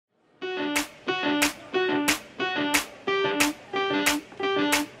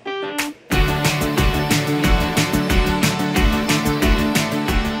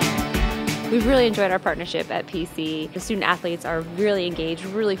We've really enjoyed our partnership at PC. The student athletes are really engaged,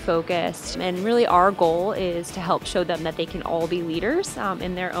 really focused, and really our goal is to help show them that they can all be leaders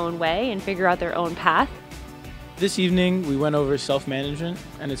in their own way and figure out their own path. This evening we went over self-management,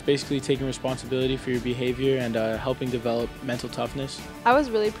 and it's basically taking responsibility for your behavior and helping develop mental toughness. I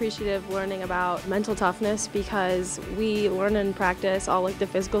was really appreciative learning about mental toughness because we learn and practice all like the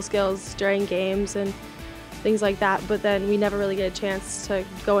physical skills during games and things like that, but then we never really get a chance to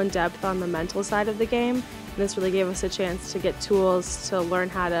go in depth on the mental side of the game. And this really gave us a chance to get tools to learn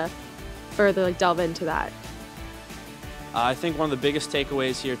how to further delve into that. I think one of the biggest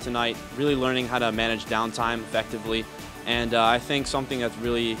takeaways here tonight, really learning how to manage downtime effectively. And I think something that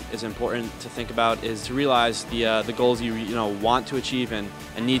really is important to think about is to realize the goals you want to achieve and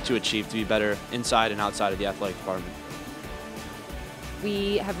need to achieve to be better inside and outside of the athletic department.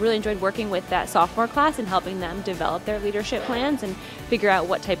 We have really enjoyed working with that sophomore class and helping them develop their leadership plans and figure out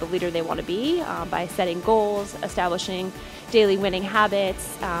what type of leader they want to be by setting goals, establishing daily winning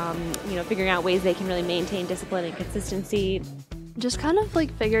habits, figuring out ways they can really maintain discipline and consistency. Just kind of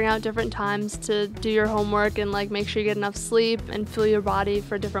like figuring out different times to do your homework and like make sure you get enough sleep and fuel your body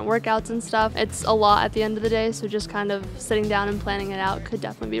for different workouts and stuff. It's a lot at the end of the day, so just kind of sitting down and planning it out could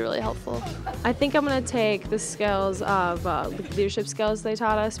definitely be really helpful. I think I'm going to take the skills of leadership skills they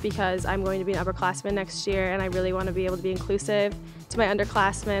taught us because I'm going to be an upperclassman next year and I really want to be able to be inclusive to my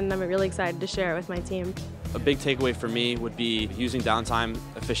underclassmen, and I'm really excited to share it with my team. A big takeaway for me would be using downtime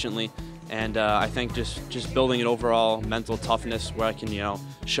efficiently. And I think just building an overall mental toughness where I can,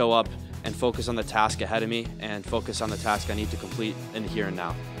 show up and focus on the task ahead of me and focus on the task I need to complete in the here and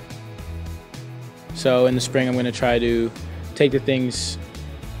now. So in the spring I'm going to try to take the things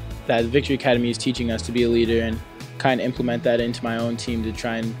that the Victory Academy is teaching us to be a leader and kind of implement that into my own team to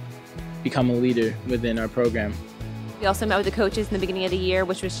try and become a leader within our program. We also met with the coaches in the beginning of the year,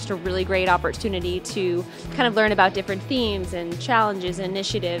 which was just a really great opportunity to kind of learn about different themes and challenges and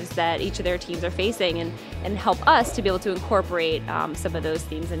initiatives that each of their teams are facing and help us to be able to incorporate some of those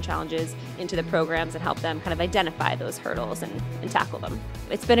themes and challenges into the programs and help them kind of identify those hurdles and tackle them.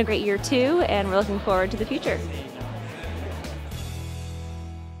 It's been a great year too, and we're looking forward to the future.